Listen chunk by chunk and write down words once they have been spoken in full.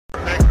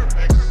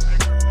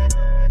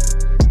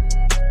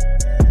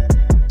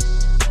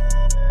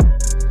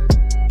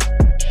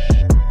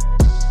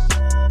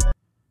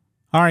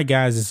All right,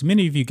 guys, as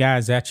many of you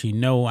guys actually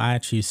know, I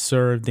actually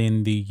served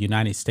in the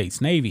United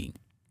States Navy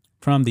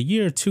from the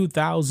year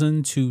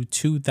 2000 to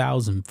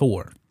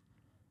 2004.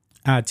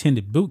 I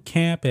attended boot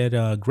camp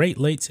at Great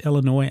Lakes,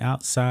 Illinois,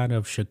 outside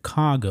of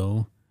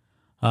Chicago.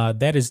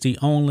 That is the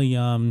only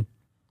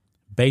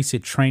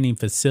basic training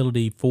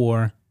facility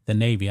for the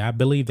Navy. I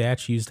believe they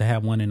actually used to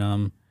have one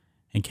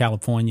in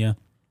California,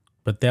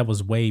 but that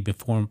was way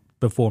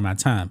before my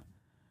time.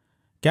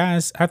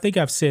 Guys, I think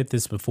I've said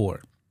this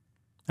before.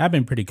 I've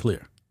been pretty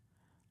clear.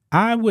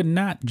 I would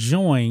not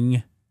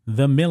join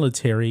the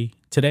military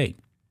today.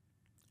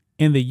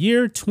 In the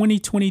year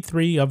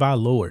 2023 of our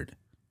Lord,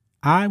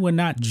 I would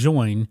not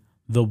join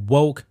the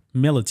woke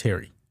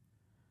military.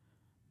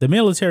 The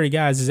military,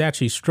 guys, is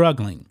actually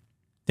struggling.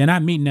 They're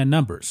not meeting their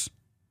numbers.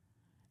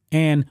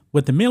 And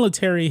what the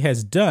military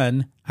has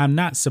done, I'm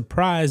not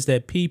surprised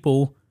that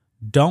people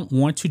don't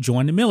want to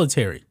join the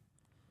military.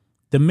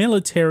 The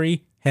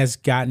military has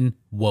gotten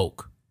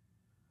woke.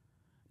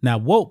 Now,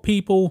 woke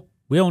people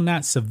will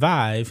not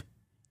survive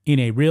in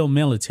a real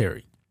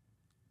military.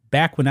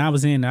 Back when I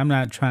was in, I'm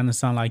not trying to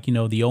sound like,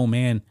 the old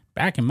man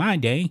back in my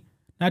day,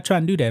 not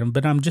trying to do that,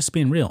 but I'm just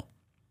being real.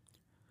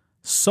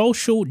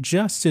 Social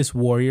justice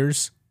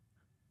warriors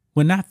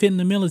would not fit in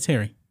the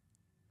military.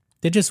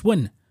 They just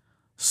wouldn't.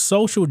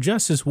 Social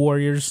justice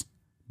warriors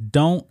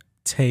don't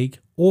take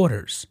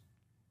orders.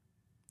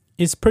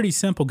 It's pretty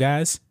simple,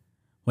 guys.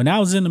 When I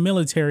was in the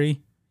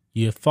military,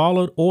 you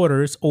followed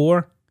orders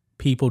or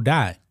people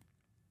die.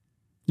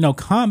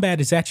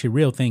 Combat is actually a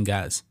real thing,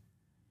 guys.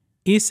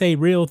 It's a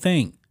real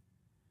thing.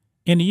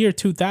 In the year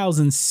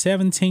 2000,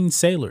 17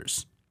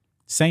 sailors,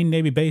 same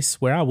Navy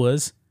base where I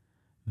was,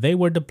 they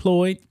were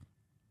deployed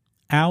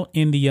out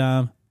in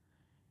the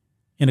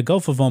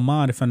Gulf of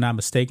Oman, if I'm not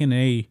mistaken.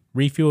 They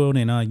refueled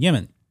in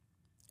Yemen.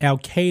 Al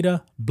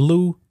Qaeda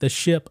blew the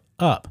ship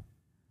up.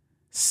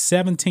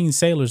 17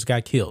 sailors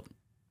got killed.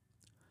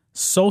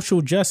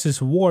 Social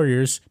justice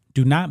warriors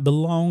do not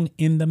belong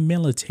in the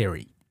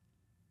military.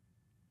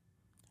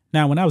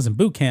 Now, when I was in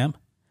boot camp,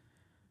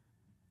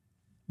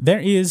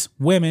 there is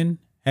women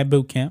at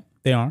boot camp.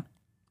 They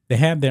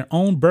have their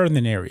own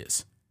birthing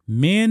areas.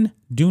 Men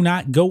do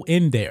not go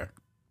in there.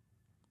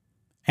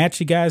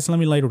 Actually, guys, let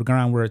me lay the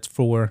groundwork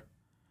for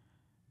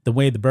the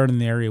way the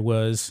birthing area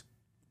was,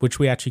 which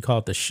we actually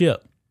called the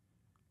ship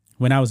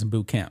when I was in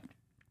boot camp.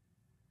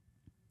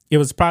 It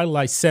was probably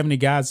like 70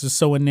 guys or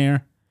so in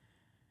there.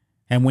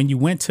 And when you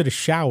went to the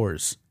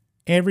showers,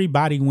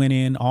 everybody went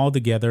in all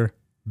together,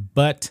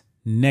 butt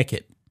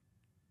naked.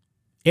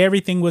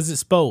 Everything was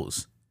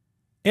exposed.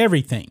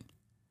 Everything.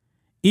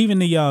 Even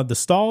the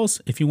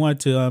stalls, if you wanted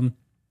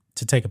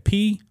to take a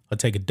pee or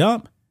take a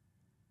dump,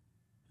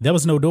 there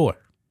was no door.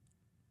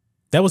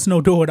 There was no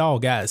door at all,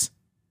 guys.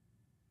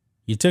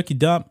 You took your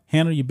dump,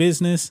 handled your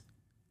business,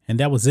 and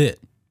that was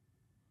it.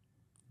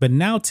 But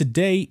now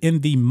today in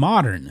the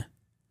modern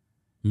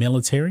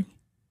military,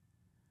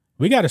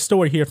 we got a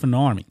story here from the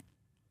Army.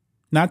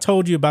 Now, I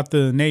told you about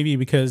the Navy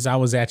because I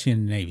was actually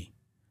in the Navy.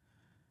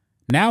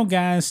 Now,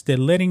 guys, they're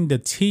letting the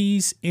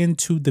T's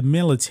into the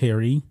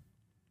military,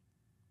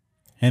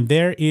 and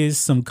there is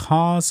some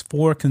cause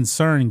for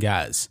concern,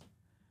 guys.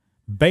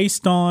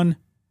 Based on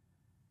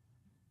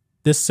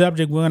this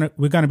subject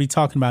we're going to be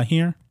talking about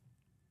here,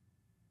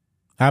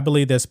 I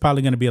believe there's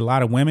probably going to be a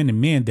lot of women and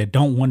men that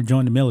don't want to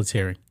join the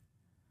military.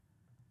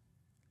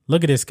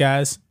 Look at this,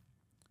 guys.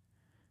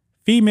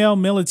 Female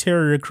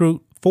military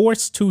recruit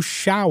forced to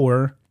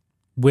shower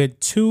with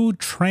two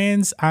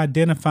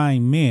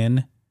trans-identifying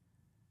men,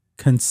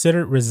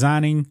 considered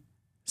resigning,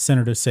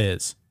 senator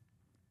says.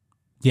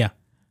 Yeah,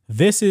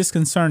 this is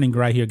concerning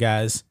right here,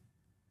 guys.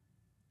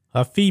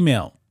 A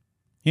female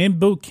in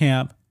boot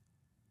camp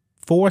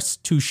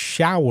forced to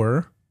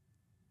shower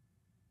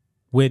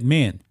with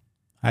men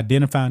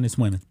identifying as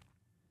women.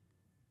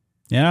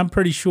 And I'm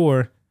pretty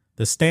sure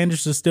the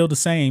standards are still the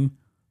same.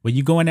 When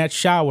you go in that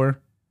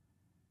shower,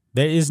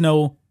 there is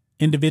no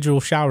individual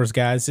showers,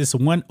 guys. It's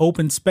one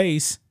open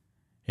space.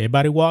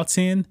 Everybody walks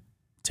in,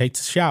 takes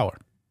a shower.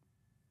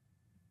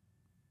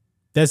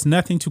 There's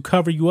nothing to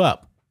cover you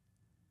up.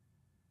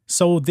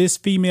 So this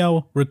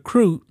female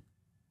recruit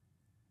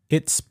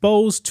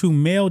exposed to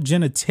male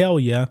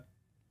genitalia,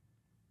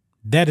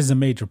 that is a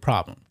major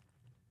problem.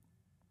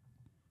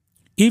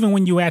 Even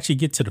when you actually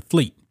get to the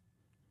fleet,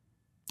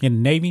 in the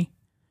Navy,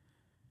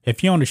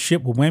 if you're on a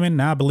ship with women,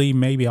 now I believe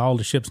maybe all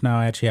the ships now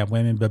actually have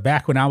women, but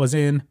back when I was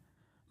in,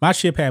 my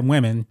ship had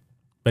women,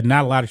 but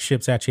not a lot of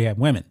ships actually had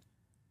women.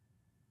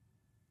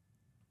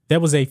 There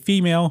was a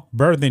female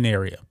birthing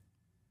area.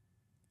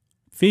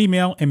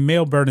 Female and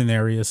male birthing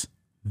areas,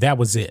 that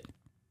was it.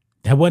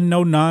 There wasn't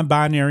no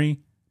non-binary,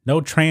 no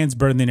trans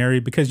birthing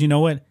area, because you know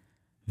what?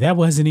 That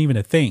wasn't even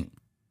a thing.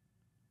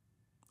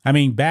 I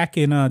mean, back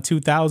in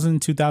 2000,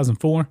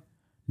 2004,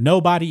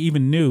 nobody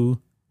even knew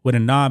what a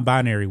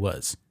non-binary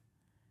was.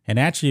 And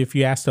actually, if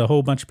you asked a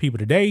whole bunch of people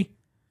today,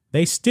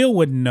 they still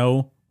wouldn't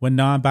know what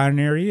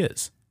non-binary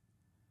is.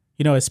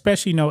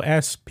 Especially,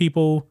 as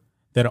people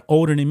that are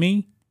older than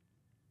me,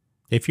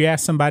 if you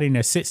ask somebody in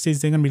their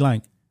 60s, they're going to be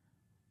like,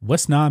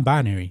 What's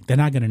non-binary? They're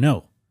not going to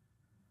know.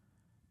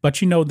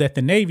 But you know that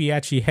the Navy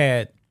actually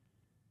had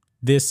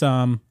this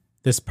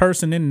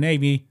person in the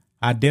Navy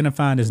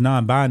identified as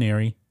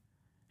non-binary.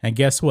 And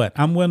guess what?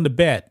 I'm willing to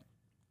bet,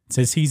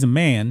 since he's a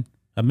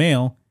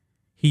male,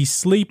 he's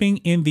sleeping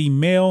in the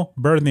male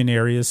birthing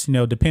areas,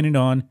 depending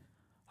on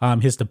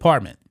his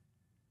department.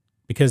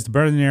 Because the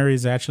birthing area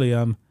is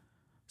actually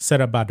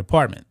set up by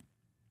department.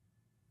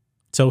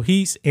 So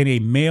he's in a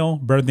male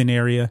birthing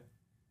area.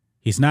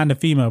 He's not in the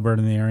female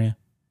birthing area.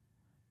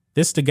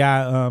 This is the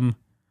guy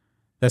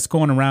that's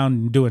going around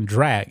and doing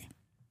drag.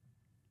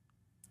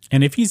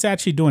 And if he's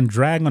actually doing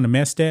drag on the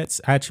mess stats,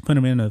 I actually put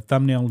him in the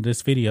thumbnail of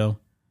this video.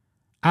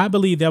 I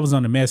believe that was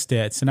on the mess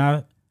stats, and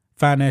I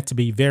find that to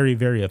be very,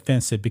 very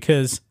offensive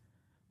because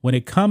when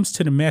it comes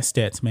to the mess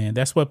stats, man,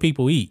 that's what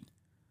people eat.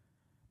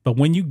 But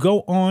when you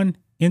go on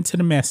into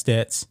the mess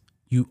stats,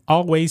 you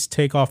always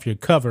take off your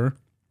cover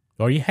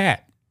or your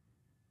hat.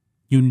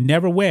 You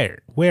never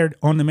wear it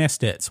on the mess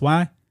stats.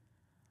 Why?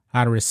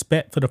 Out of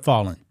respect for the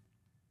fallen.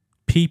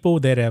 People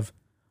that have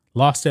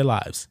lost their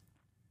lives.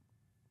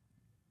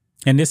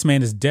 And this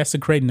man is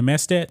desecrating the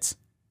mess stats.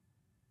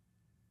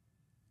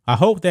 I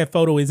hope that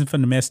photo isn't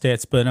from the mess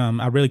stats, but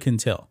I really couldn't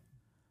tell.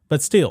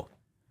 But still,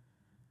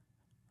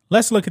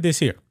 let's look at this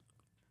here.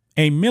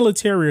 A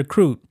military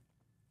recruit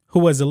who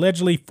was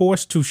allegedly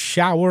forced to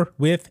shower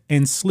with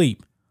and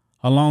sleep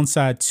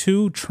alongside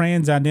two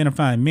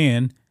trans-identifying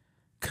men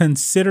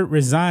considered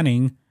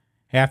resigning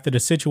after the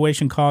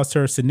situation caused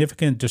her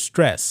significant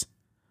distress,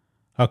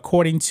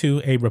 according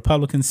to a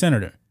Republican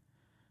senator.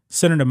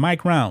 Senator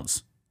Mike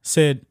Rounds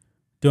said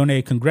during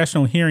a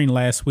congressional hearing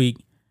last week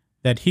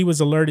that he was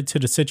alerted to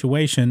the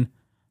situation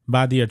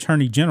by the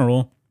Attorney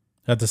General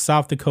of the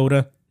South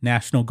Dakota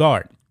National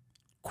Guard.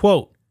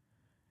 Quote,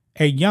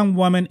 a young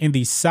woman in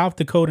the South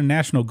Dakota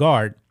National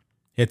Guard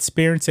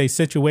experienced a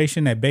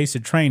situation at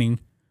basic training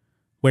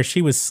where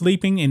she was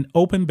sleeping in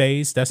open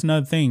bays. That's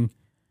another thing.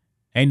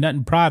 Ain't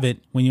nothing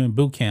private when you're in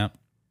boot camp.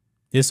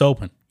 It's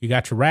open. You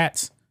got your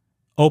rats,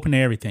 open to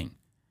everything.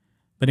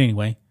 But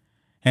anyway,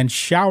 and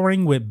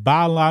showering with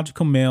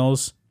biological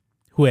males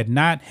who had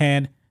not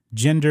had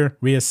gender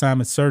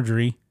reassignment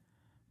surgery,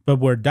 but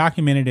were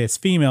documented as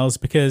females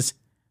because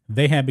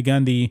they had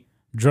begun the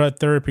drug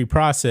therapy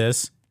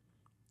process,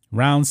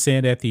 Rounds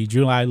said at the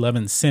July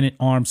 11th Senate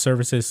Armed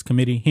Services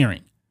Committee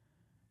hearing.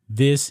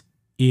 This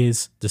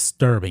is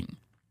disturbing.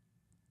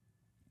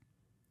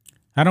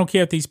 I don't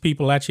care if these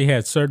people actually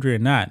had surgery or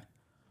not.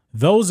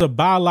 Those are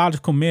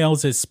biological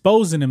males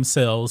exposing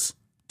themselves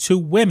to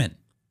women.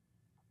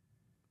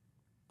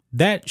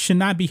 That should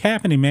not be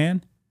happening,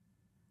 man.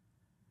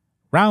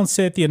 Rounds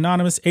said the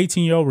anonymous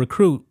 18-year-old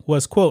recruit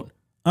was, quote,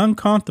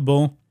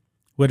 uncomfortable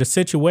with the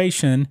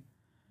situation,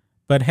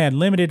 but had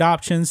limited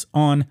options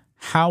on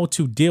how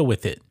to deal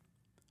with it.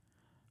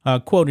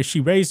 Quote, as she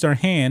raised her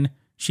hand,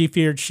 she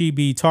feared she'd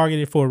be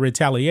targeted for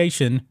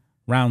retaliation,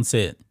 Rounds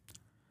said.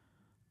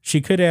 She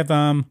could have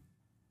recycled,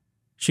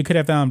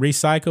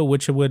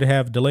 which would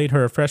have delayed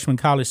her freshman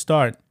college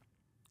start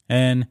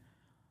and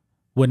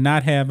would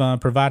not have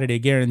provided a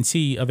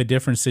guarantee of a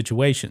different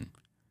situation.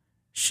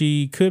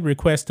 She could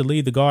request to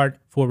leave the Guard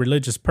for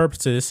religious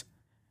purposes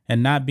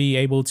and not be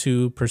able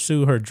to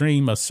pursue her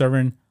dream of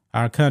serving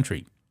our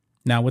country.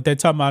 Now, what they're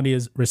talking about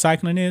is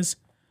recycling is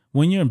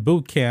when you're in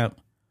boot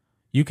camp,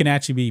 you can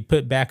actually be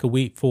put back a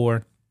week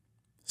for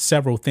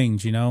several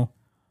things,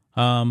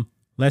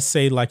 Let's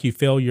say like you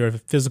fail your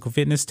physical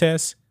fitness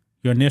test,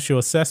 your initial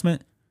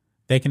assessment,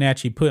 they can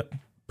actually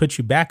put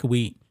you back a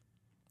week.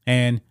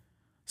 And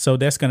so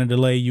that's going to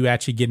delay you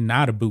actually getting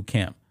out of boot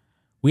camp.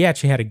 We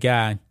actually had a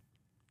guy,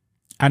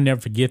 I never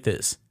forget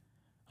this,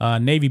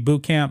 Navy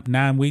boot camp,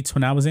 9 weeks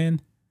when I was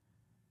in.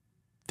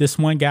 This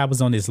one guy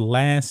was on his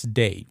last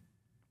day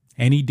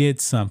and he did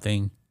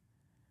something.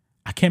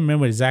 I can't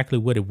remember exactly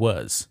what it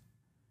was.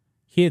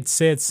 He had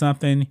said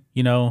something,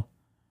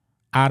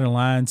 out of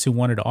line to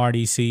one of the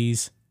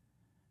RDCs,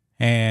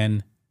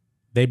 and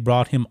they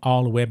brought him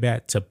all the way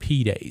back to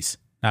P days.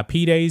 Now,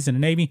 P days in the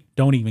Navy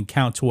don't even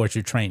count towards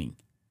your training.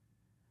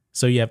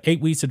 So you have 8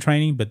 weeks of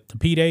training, but the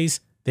P days,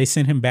 they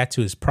sent him back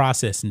to his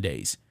processing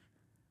days.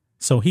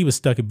 So he was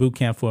stuck at boot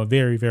camp for a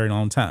very, very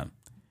long time.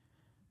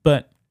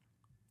 But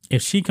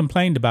if she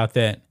complained about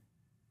that,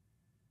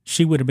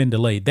 she would have been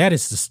delayed. That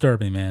is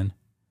disturbing, man.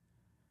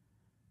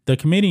 The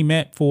committee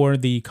met for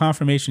the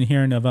confirmation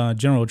hearing of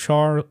General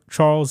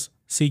Charles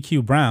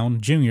C.Q. Brown,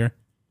 Jr.,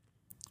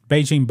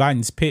 Beijing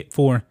Biden's pick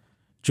for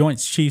Joint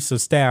Chiefs of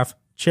Staff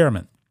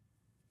chairman.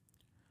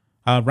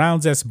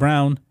 Rounds asked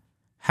Brown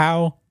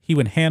how he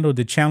would handle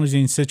the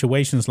challenging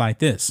situations like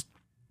this.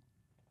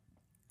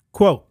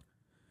 Quote,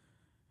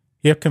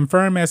 if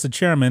confirmed as the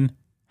chairman,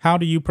 how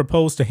do you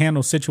propose to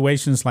handle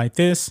situations like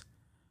this,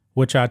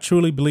 which I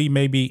truly believe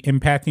may be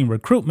impacting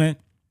recruitment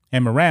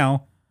and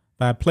morale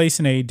by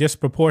placing a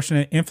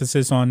disproportionate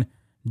emphasis on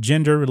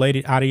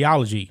gender-related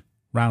ideology,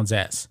 Rounds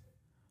asked.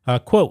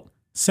 Quote,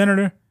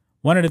 Senator,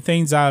 one of the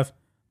things I've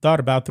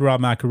thought about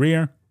throughout my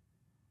career,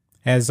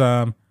 as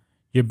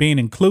you're being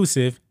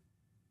inclusive,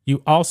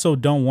 you also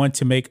don't want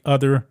to make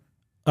other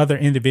other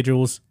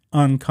individuals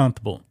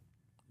uncomfortable.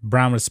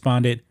 Brown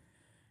responded,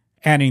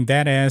 adding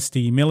that as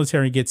the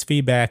military gets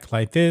feedback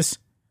like this,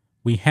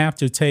 we have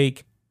to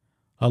take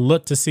a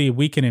look to see if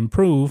we can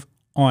improve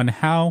on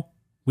how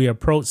we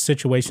approach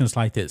situations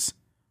like this.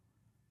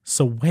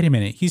 So wait a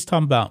minute. He's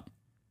talking about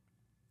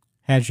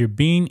as you're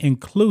being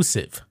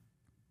inclusive.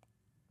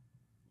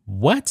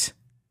 What?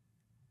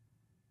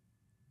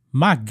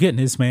 My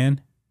goodness,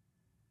 man.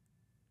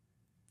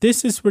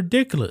 This is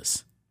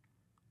ridiculous.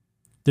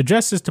 The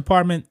Justice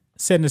Department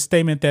said in a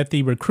statement that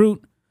the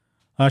recruit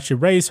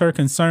should raise her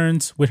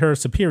concerns with her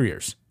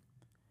superiors.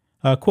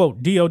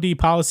 Quote, DOD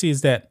policy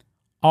is that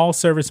all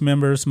service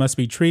members must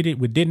be treated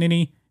with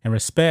dignity and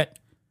respect.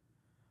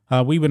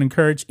 We would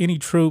encourage any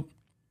troop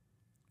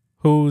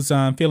who's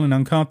feeling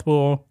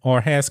uncomfortable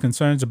or has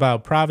concerns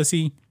about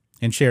privacy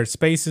and shared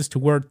spaces to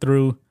work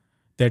through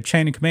their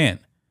chain of command.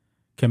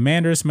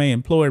 Commanders may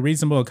employ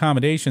reasonable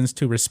accommodations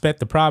to respect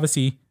the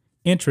privacy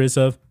interests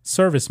of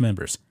service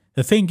members.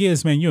 The thing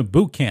is, man, you're in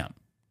boot camp.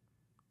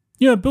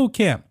 You're in boot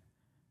camp.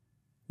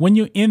 When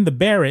you're in the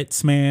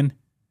barracks, man,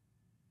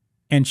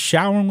 and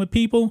showering with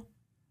people,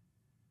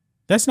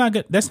 that's not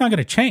good. That's not going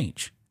to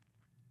change.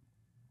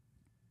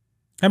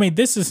 I mean,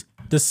 this is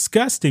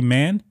disgusting,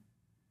 man.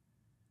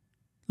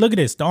 Look at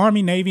this. The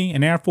Army, Navy,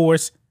 and Air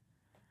Force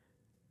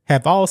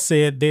have all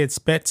said they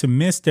expect to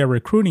miss their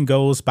recruiting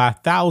goals by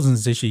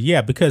thousands this year.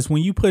 Yeah, because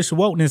when you push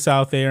wokeness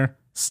out there,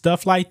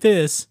 stuff like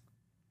this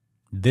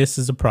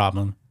is a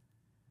problem.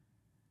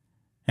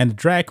 And the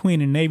drag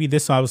queen in Navy,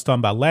 this I was talking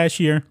about last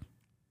year,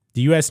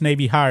 the U.S.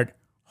 Navy hired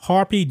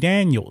Harpy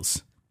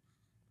Daniels.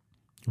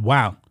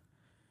 Wow.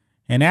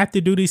 An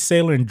active duty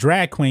sailor and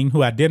drag queen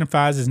who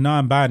identifies as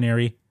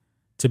non-binary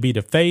to be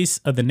the face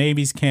of the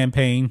Navy's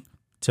campaign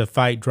to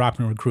fight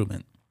drop-in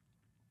recruitment.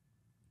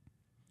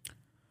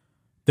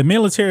 The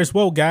military is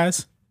woke,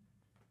 guys.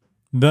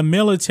 The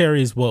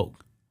military is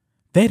woke.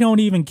 They don't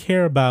even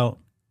care about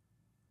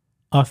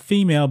a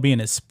female being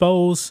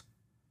exposed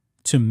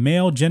to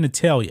male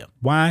genitalia.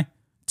 Why?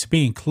 To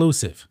be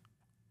inclusive.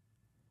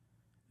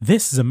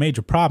 This is a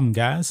major problem,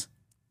 guys.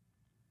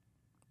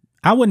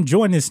 I wouldn't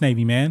join this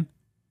Navy, man.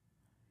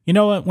 You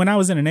know what? When I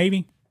was in the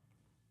Navy,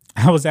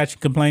 I was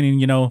actually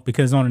complaining,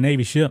 because on a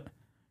Navy ship,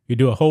 you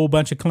do a whole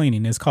bunch of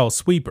cleaning. It's called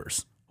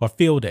sweepers or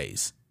field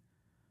days.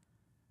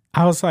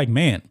 I was like,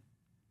 man,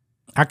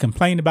 I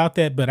complained about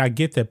that, but I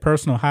get that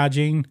personal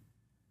hygiene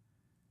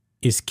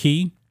is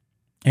key,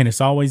 and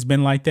it's always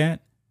been like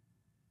that.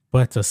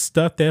 But the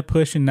stuff they're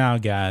pushing now,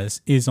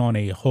 guys, is on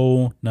a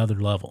whole nother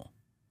level.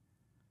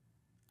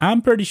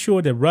 I'm pretty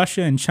sure that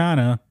Russia and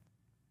China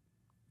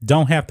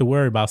don't have to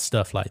worry about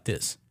stuff like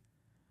this.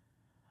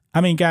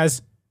 I mean, guys,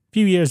 a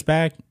few years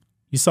back,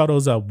 you saw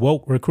those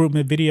woke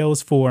recruitment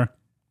videos for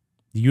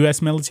the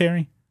U.S.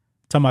 military,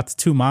 talking about the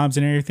two moms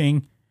and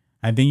everything.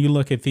 And then you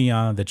look at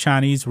the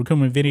Chinese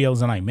recruitment videos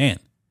and like, man,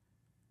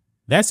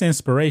 that's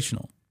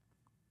inspirational.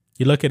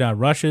 You look at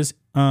Russia's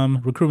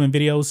recruitment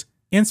videos,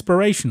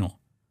 inspirational.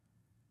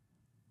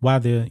 While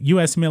the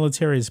U.S.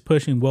 military is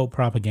pushing woke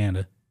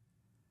propaganda,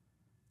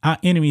 our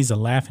enemies are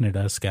laughing at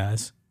us,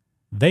 guys.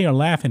 They are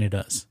laughing at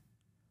us.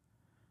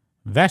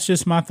 That's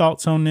just my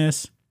thoughts on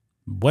this.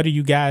 What do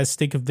you guys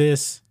think of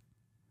this?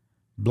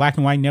 Black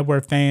and White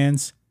Network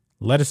fans,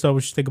 let us know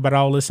what you think about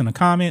all this in the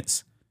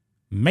comments.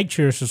 Make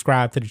sure to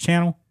subscribe to the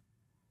channel,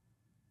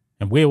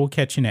 and we will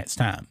catch you next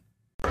time.